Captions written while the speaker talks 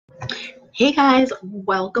Hey guys,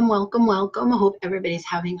 welcome, welcome, welcome. I hope everybody's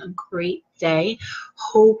having a great day.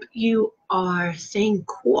 Hope you are staying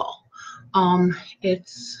cool.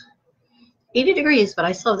 It's 80 degrees, but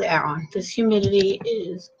I still have the air on. This humidity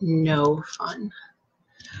is no fun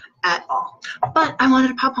at all. But I wanted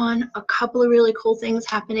to pop on a couple of really cool things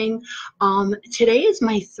happening. Today is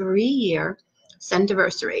my 3-year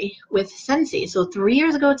Scentiversary with Scentsy. So 3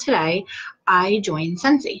 years ago today, I joined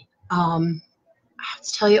Scentsy. I have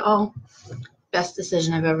to tell you all, best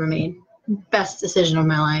decision I've ever made. Best decision of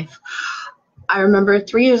my life. I remember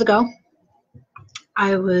 3 years ago,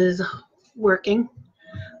 I was working.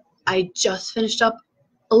 I just finished up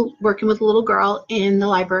working with a little girl in the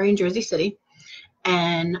library in Jersey City,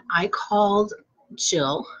 and I called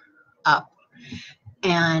Jill up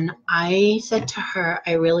and I said to her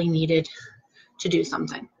I really needed to do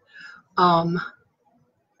something.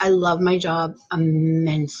 I love my job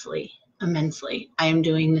immensely. I am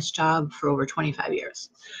doing this job for over 25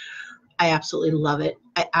 years. I absolutely love it.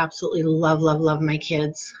 I absolutely love, love, love my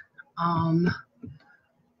kids. I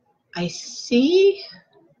see.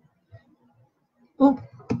 Oh,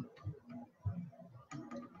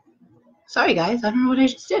 sorry guys. I don't know what I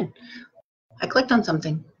just did. I clicked on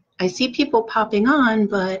something. I see people popping on,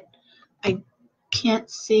 but I can't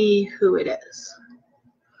see who it is.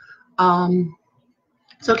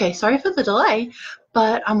 It's okay. Sorry for the delay,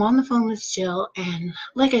 but I'm on the phone with Jill, and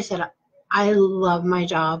like I said, I love my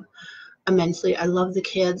job immensely. I love the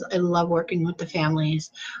kids. I love working with the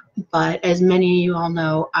families. But as many of you all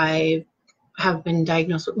know, I have been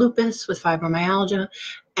diagnosed with lupus, with fibromyalgia,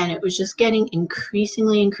 and it was just getting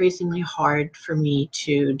increasingly hard for me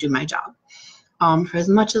to do my job. For as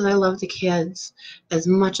much as I love the kids, as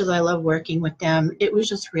much as I love working with them, it was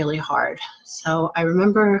just really hard. So I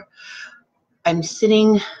remember I'm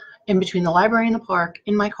sitting in between the library and the park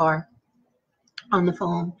in my car on the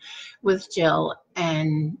phone with Jill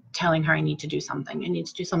and telling her I need to do something. I need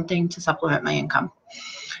to do something to supplement my income.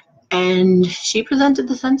 And she presented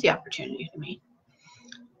the Scentsy opportunity to me,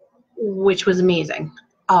 which was amazing.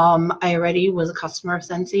 I already was a customer of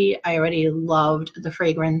Scentsy. I already loved the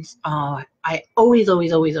fragrance. I always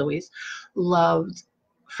loved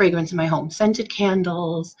fragrance in my home. Scented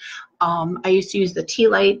candles. I used to use the tea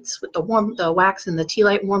lights with the wax and the tea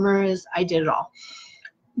light warmers. I did it all.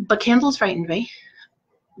 But candles frightened me.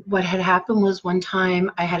 What had happened was one time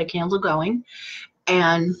I had a candle going,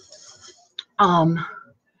 and I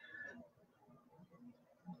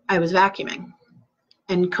was vacuuming,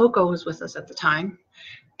 and Coco was with us at the time,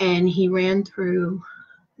 and he ran through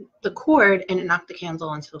the cord and it knocked the candle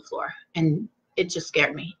onto the floor, and it just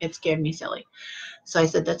scared me. It scared me silly. So I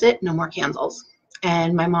said, that's it, no more candles.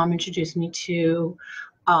 And my mom introduced me to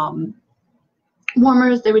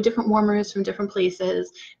warmers. There were different warmers from different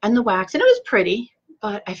places, and the wax, and it was pretty,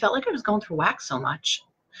 but I felt like I was going through wax so much.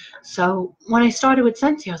 So when I started with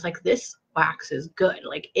Scentsy, I was like, this wax is good.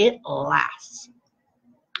 Like, it lasts.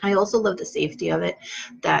 I also love the safety of it,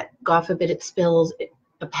 that God forbid it spills,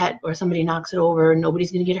 a pet or somebody knocks it over,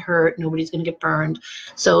 nobody's going to get hurt, nobody's going to get burned.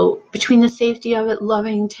 So between the safety of it,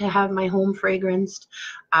 loving to have my home fragranced,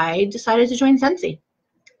 I decided to join Scentsy.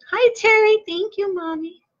 Hi, Terry. Thank you,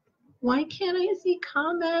 Mommy. Why can't I see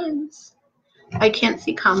comments? I can't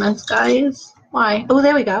see comments, guys. Why? Oh,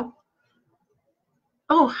 there we go.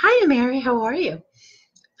 Oh, hi, Mary. How are you?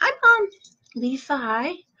 Hi, Mom. Lisa,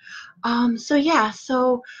 hi. So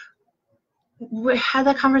we had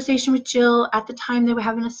that conversation with Jill. At the time, they were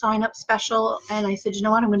having a sign-up special, and I said, you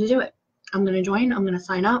know what? I'm going to do it. I'm going to join. I'm going to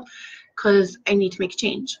sign up because I need to make a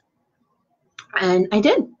change. And I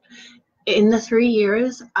did. In the 3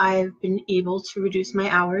 years, I've been able to reduce my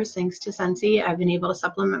hours thanks to Scentsy. I've been able to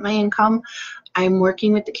supplement my income. I'm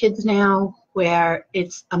working with the kids now where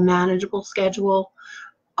it's a manageable schedule.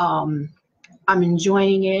 I'm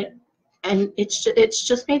enjoying it, and it's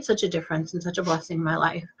just made such a difference and such a blessing in my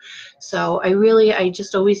life. So I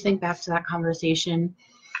just always think back to that conversation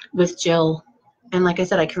with Jill, and like I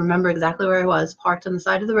said, I can remember exactly where I was, parked on the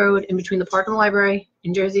side of the road in between the park and the library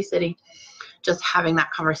in Jersey City, just having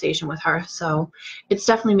that conversation with her. So it's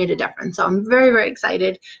definitely made a difference. So I'm very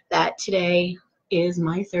excited that today is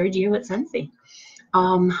my 3rd year with Scentsy.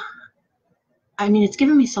 I mean, it's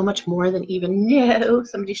given me so much more than even, no,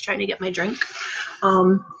 somebody's trying to get my drink.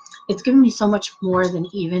 It's given me so much more than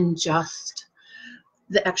even just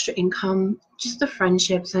the extra income, just the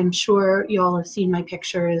friendships. I'm sure you all have seen my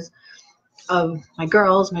pictures of my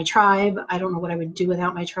girls, my tribe. I don't know what I would do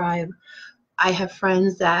without my tribe. I have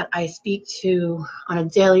friends that I speak to on a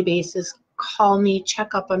daily basis, call me,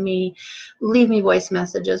 check up on me, leave me voice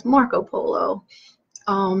messages, Marco Polo,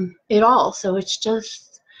 it all. So it's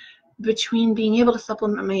just between being able to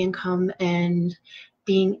supplement my income and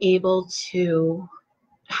being able to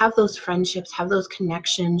have those friendships, have those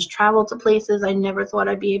connections, travel to places I never thought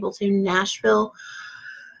I'd be able to. Nashville,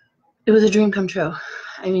 it was a dream come true.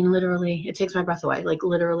 I mean, literally, it takes my breath away, like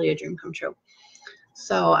literally a dream come true.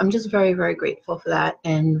 So I'm just very, very grateful for that,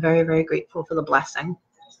 and very, very grateful for the blessing.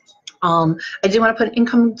 I do want to put an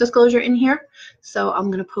income disclosure in here, so I'm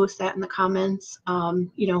going to post that in the comments.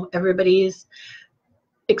 You know, everybody's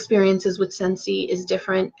experiences with Scentsy is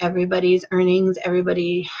different. Everybody's earnings,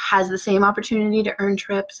 everybody has the same opportunity to earn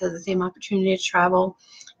trips, has the same opportunity to travel.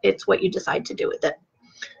 It's what you decide to do with it.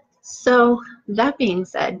 So that being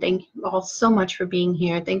said, thank you all so much for being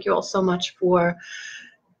here. Thank you all so much for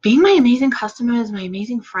being my amazing customers, my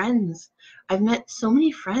amazing friends. I've met so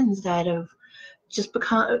many friends that have just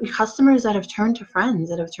become customers that have turned to friends,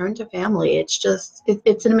 that have turned to family. It's just,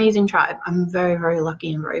 it's an amazing tribe. I'm very, very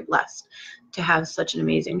lucky and very blessed to have such an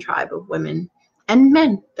amazing tribe of women and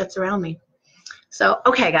men that surround me. So,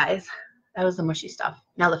 okay, guys, that was the mushy stuff.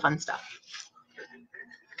 Now the fun stuff.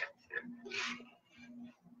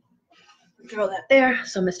 Throw that there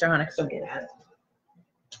so Mr. Onyx don't get at it.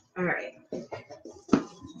 All right.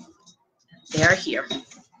 They're here.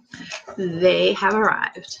 They have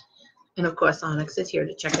arrived. And of course, Onyx is here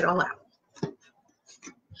to check it all out.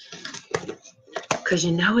 Because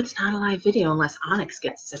you know it's not a live video unless Onyx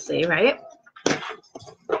gets to see, right?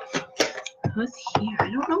 Who's here?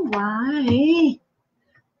 I don't know why.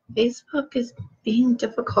 Facebook is being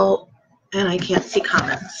difficult and I can't see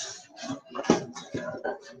comments.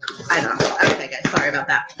 I don't know. Okay, guys, sorry about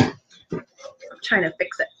that. I'm trying to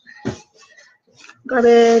fix it.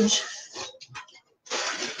 Garbage.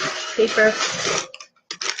 Paper.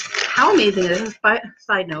 How amazing is this?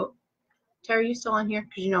 Side note, Terry, you still on here?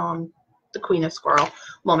 Because you know I'm the queen of squirrel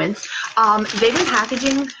moments. They've been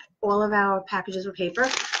packaging all of our packages with paper.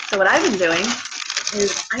 So what I've been doing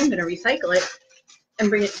is I'm going to recycle it and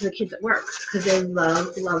bring it to the kids at work because they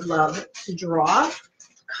love, love, love to draw,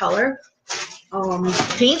 color,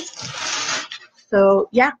 paint. So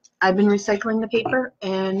yeah, I've been recycling the paper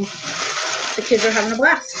and the kids are having a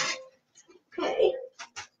blast. Okay.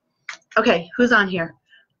 Okay, who's on here?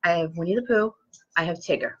 I have Winnie the Pooh. I have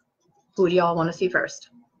Tigger. Who do y'all want to see first?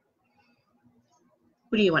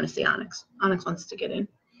 Who do you want to see, Onyx? Onyx wants to get in.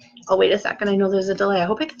 Oh, wait a second. I know there's a delay. I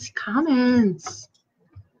hope I can see comments.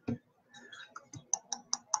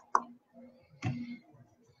 I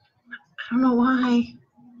don't know why.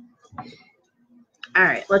 All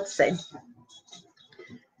right, let's see.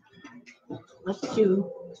 Let's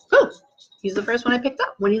do, oh, he's the first one I picked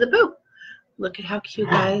up, Winnie the Pooh. Look at how cute,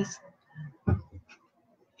 guys.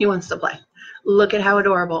 He wants to play. Look at how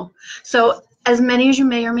adorable. So, as many as you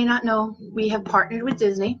may or may not know, we have partnered with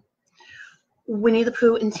Disney. Winnie the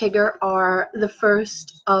Pooh and Tigger are the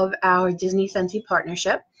first of our Disney Scentsy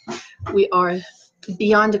partnership. We are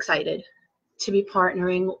beyond excited to be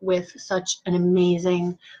partnering with such an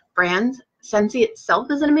amazing brand. Scentsy itself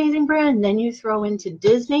is an amazing brand. Then you throw into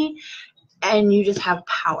Disney and you just have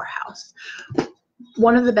powerhouse.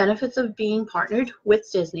 One of the benefits of being partnered with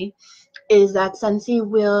Disney is that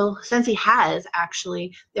Scentsy has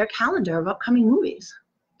actually their calendar of upcoming movies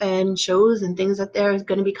and shows and things that they're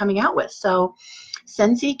going to be coming out with. So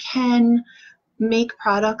Scentsy can make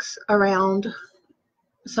products around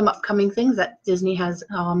some upcoming things that Disney has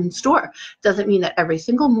in store. Doesn't mean that every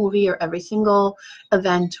single movie or every single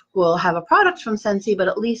event will have a product from Scentsy, but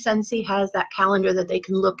at least Scentsy has that calendar that they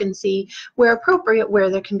can look and see where appropriate, where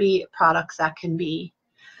there can be products that can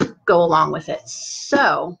go along with it.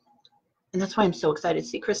 So, and that's why I'm so excited to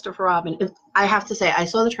see Christopher Robin. I have to say, I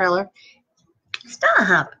saw the trailer.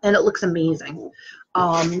 Stop! And it looks amazing.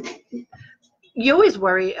 You always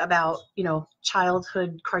worry about, you know,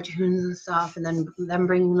 childhood cartoons and stuff and then them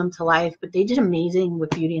bringing them to life, but they did amazing with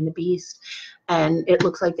Beauty and the Beast, and it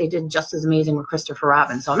looks like they did just as amazing with Christopher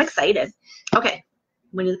Robin, so I'm excited. Okay,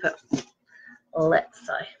 Winnie the Pooh. Let's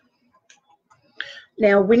see.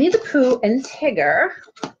 Now, Winnie the Pooh and Tigger,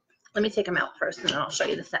 let me take them out first, and then I'll show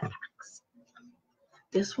you the set packs.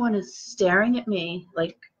 This one is staring at me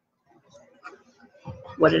like,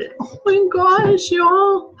 what is it? Oh my gosh,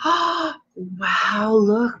 y'all. Wow,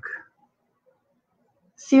 look.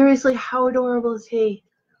 Seriously, how adorable is he?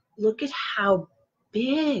 Look at how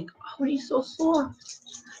big. Oh, he's so soft.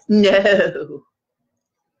 No.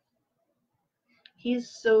 He's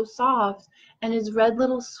so soft. And his red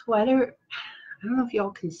little sweater, I don't know if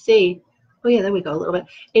y'all can see. Oh yeah, there we go, a little bit.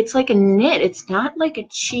 It's like a knit. It's not like a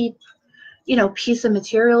cheap, you know, piece of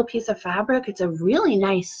material, piece of fabric. It's a really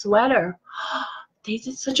nice sweater. They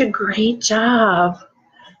did such a great job.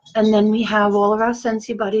 And then we have all of our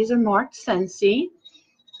Scentsy buddies are marked Scentsy.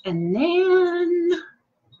 And then,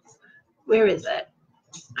 where is it?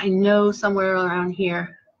 I know somewhere around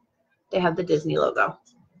here they have the Disney logo.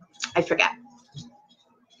 I forget.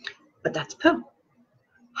 But that's Pooh.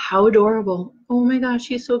 How adorable. Oh my gosh,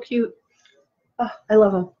 he's so cute. Oh, I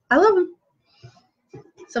love him. I love him.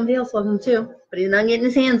 Somebody else loves him too, but he's not getting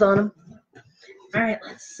his hands on him. All right,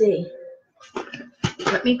 let's see.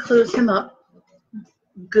 Let me close him up.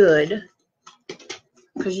 Good.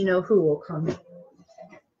 Because you know who will come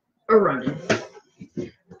or running.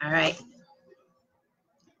 All right.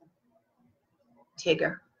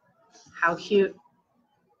 Tigger. How cute.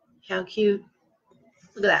 How cute.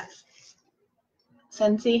 Look at that.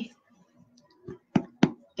 Scentsy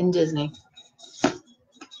and Disney.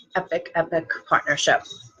 Epic, epic partnership.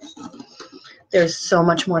 There's so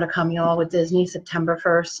much more to come, y'all, with Disney September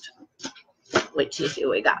 1st. Wait till you see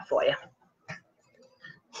what we got for you.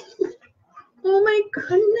 Oh my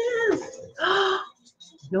goodness.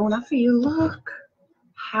 No, not for you. Look.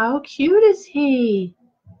 How cute is he?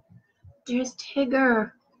 There's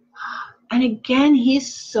Tigger. And again,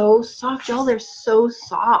 he's so soft. Y'all, they're so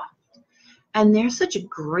soft. And they're such a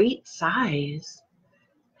great size.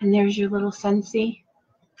 And there's your little Scentsy.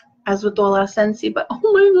 As with all our Scentsy, but oh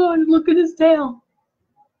my god, look at his tail.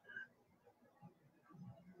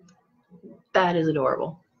 That is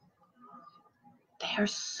adorable. They're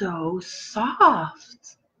so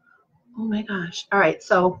soft. Oh my gosh. All right,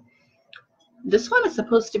 so this one is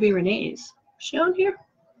supposed to be Renee's. Is she on here?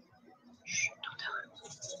 Shh, don't tell her.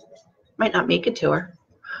 Might not make it to her.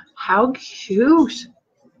 How cute.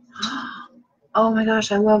 Oh my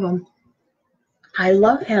gosh, I love him. I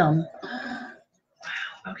love him. Wow.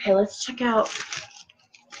 Okay, let's check out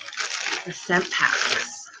the scent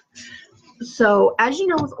packs. So, as you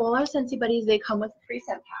know, with all our Scentsy Buddies, they come with a free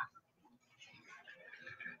scent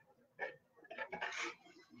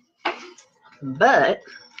pack. But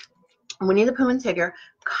Winnie the Pooh and Tigger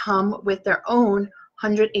come with their own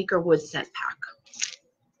 100 Acre Wood scent pack.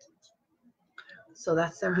 So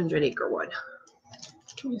that's their 100 Acre Wood.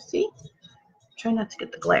 Can you see? Try not to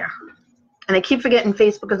get the glare. And I keep forgetting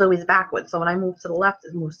Facebook is always backwards. So when I move to the left,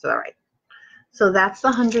 it moves to the right. So that's the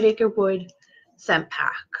 100 Acre Wood scent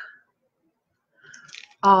pack.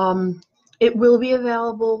 It will be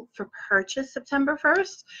available for purchase September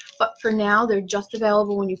 1st, but for now they're just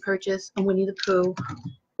available when you purchase a Winnie the Pooh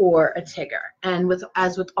or a Tigger. And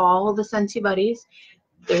as with all the Scentsy Buddies,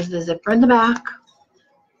 there's the zipper in the back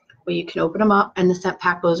where you can open them up and the scent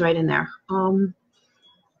pack goes right in there. I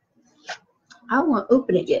don't want to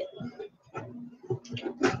open it yet,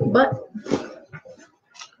 but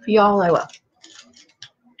for y'all I will.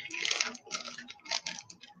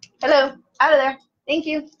 Hello, out of there. Thank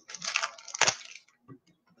you.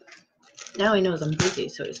 Now he knows I'm busy,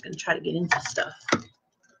 so he's going to try to get into stuff.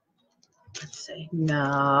 Let's see.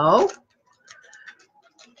 No.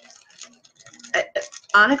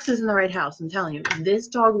 Onyx is in the right house, I'm telling you. This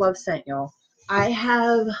dog loves scent, y'all. I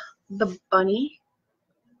have the bunny.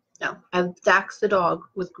 No, I have Dax the dog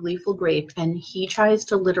with Gleeful Grape, and he tries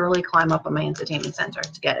to literally climb up on my entertainment center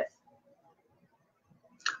to get it.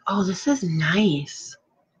 Oh, this is nice.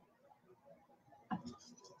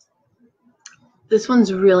 This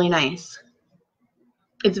one's really nice.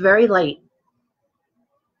 It's very light.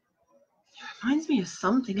 It reminds me of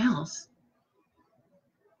something else.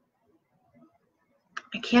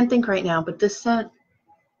 I can't think right now, but this scent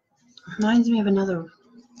reminds me of another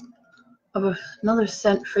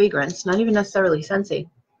scent fragrance, not even necessarily Scentsy.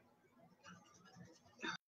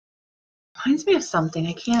 Reminds me of something.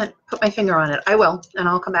 I can't put my finger on it. I will, and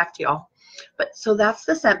I'll come back to y'all. But so that's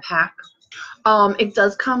the scent pack. It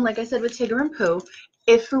does come, like I said, with Tigger and Pooh.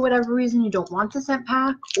 If for whatever reason you don't want the scent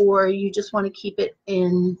pack, or you just want to keep it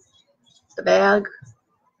in the bag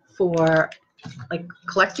for like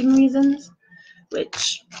collecting reasons,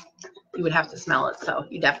 which you would have to smell it, so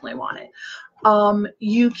you definitely want it.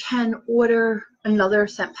 You can order another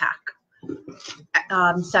scent pack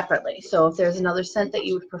separately. So if there's another scent that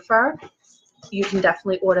you would prefer, you can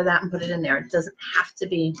definitely order that and put it in there. It doesn't have to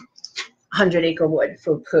be 100 Acre Wood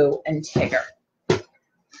for Pooh and Tigger.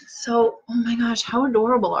 So, oh my gosh, how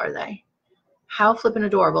adorable are they? How flippin'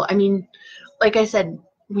 adorable. I mean, like I said,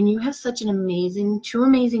 when you have such an two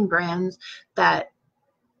amazing brands that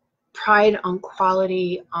pride on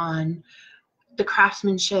quality, on the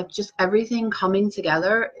craftsmanship, just everything coming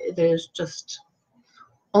together, there's just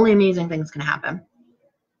only amazing things can happen.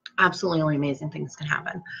 Absolutely only amazing things can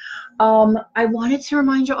happen. I wanted to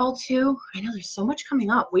remind you all too, I know there's so much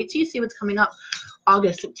coming up. Wait till you see what's coming up.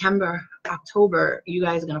 August, September, October, you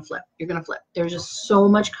guys are going to flip. You're going to flip. There's just so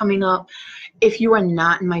much coming up. If you are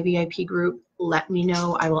not in my VIP group, let me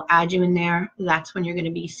know. I will add you in there. That's when you're going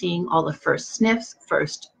to be seeing all the first sniffs,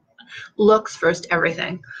 first looks, first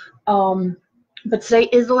everything. But today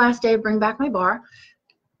is the last day of Bring Back My Bar.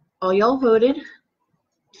 All y'all voted.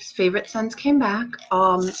 Favorite scents came back.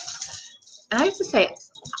 And I have to say,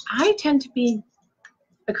 I tend to be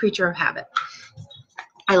a creature of habit.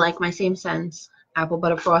 I like my same scents. Apple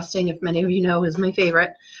butter frosting, if many of you know, is my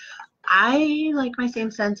favorite. I like my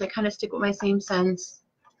same scents. I kind of stick with my same scents.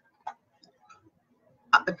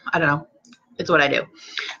 I don't know. It's what I do.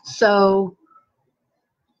 So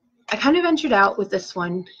I kind of ventured out with this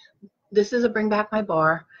one. This is a Bring Back My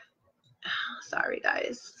Bar. Sorry,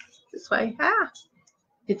 guys. This way.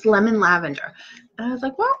 It's lemon lavender. And I was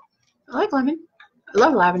like, well, I like lemon. I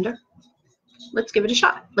love lavender. Let's give it a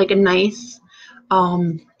shot. Like a nice,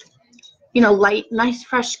 light, nice,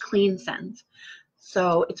 fresh, clean scent.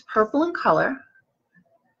 So it's purple in color.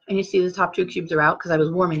 And you see the top 2 cubes are out because I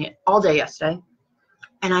was warming it all day yesterday.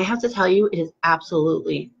 And I have to tell you, it is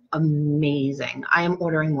absolutely amazing. I am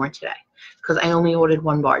ordering more today because I only ordered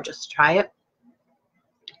 1 bar just to try it.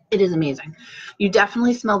 It is amazing. You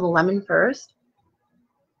definitely smell the lemon first,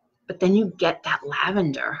 but then you get that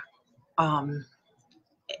lavender.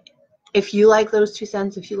 If you like those 2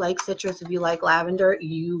 scents, if you like citrus, if you like lavender,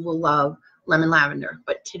 you will love lemon lavender.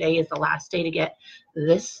 But today is the last day to get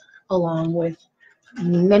this, along with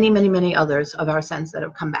many, many, many others of our scents that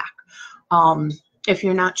have come back. If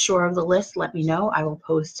you're not sure of the list, let me know. I will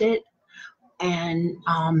post it. And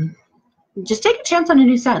just take a chance on a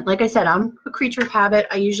new scent. Like I said, I'm a creature of habit.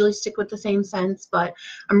 I usually stick with the same scents, but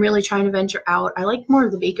I'm really trying to venture out. I like more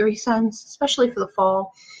of the bakery scents, especially for the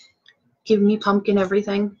fall. Give me pumpkin,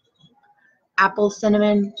 everything. Apple,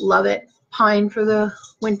 cinnamon, love it. Pine for the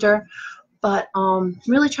winter. But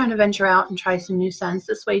really trying to venture out and try some new scents.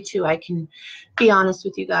 This way, too, I can be honest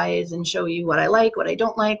with you guys and show you what I like, what I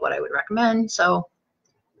don't like, what I would recommend. So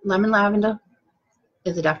lemon lavender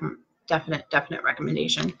is a definite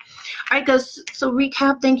recommendation. All right, guys, so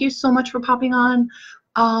recap. Thank you so much for popping on.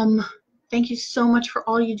 Thank you so much for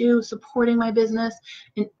all you do, supporting my business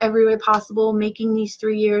in every way possible, making these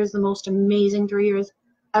 3 years the most amazing 3 years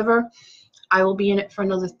ever. I will be in it for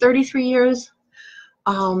another 33 years.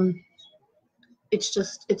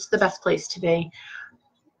 It's the best place to be.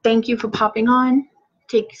 Thank you for popping on,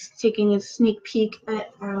 taking a sneak peek at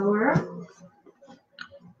our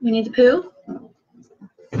Winnie the Pooh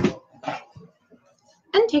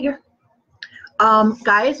and Tigger.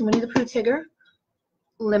 Guys, Winnie the Pooh, Tigger,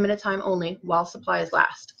 limited time only while supplies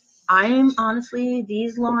last.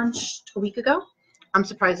 These launched a week ago. I'm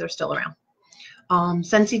surprised they're still around.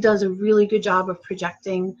 Scentsy does a really good job of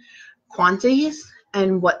projecting quantities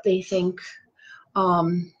and what they think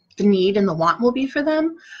the need and the want will be for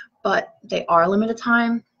them, but they are limited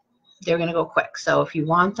time. They're going to go quick. So if you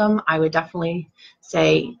want them, I would definitely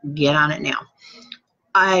say get on it now.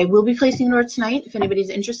 I will be placing an order tonight. If anybody's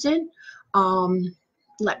interested,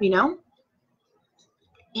 let me know.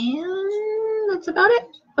 And that's about it.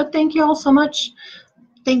 But thank you all so much.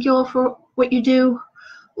 Thank you all for what you do,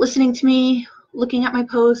 listening to me, looking at my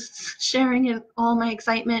posts, sharing in all my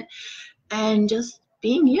excitement, and just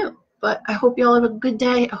being you. But I hope you all have a good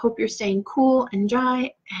day. I hope you're staying cool and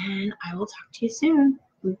dry, and I will talk to you soon.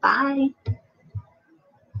 Bye.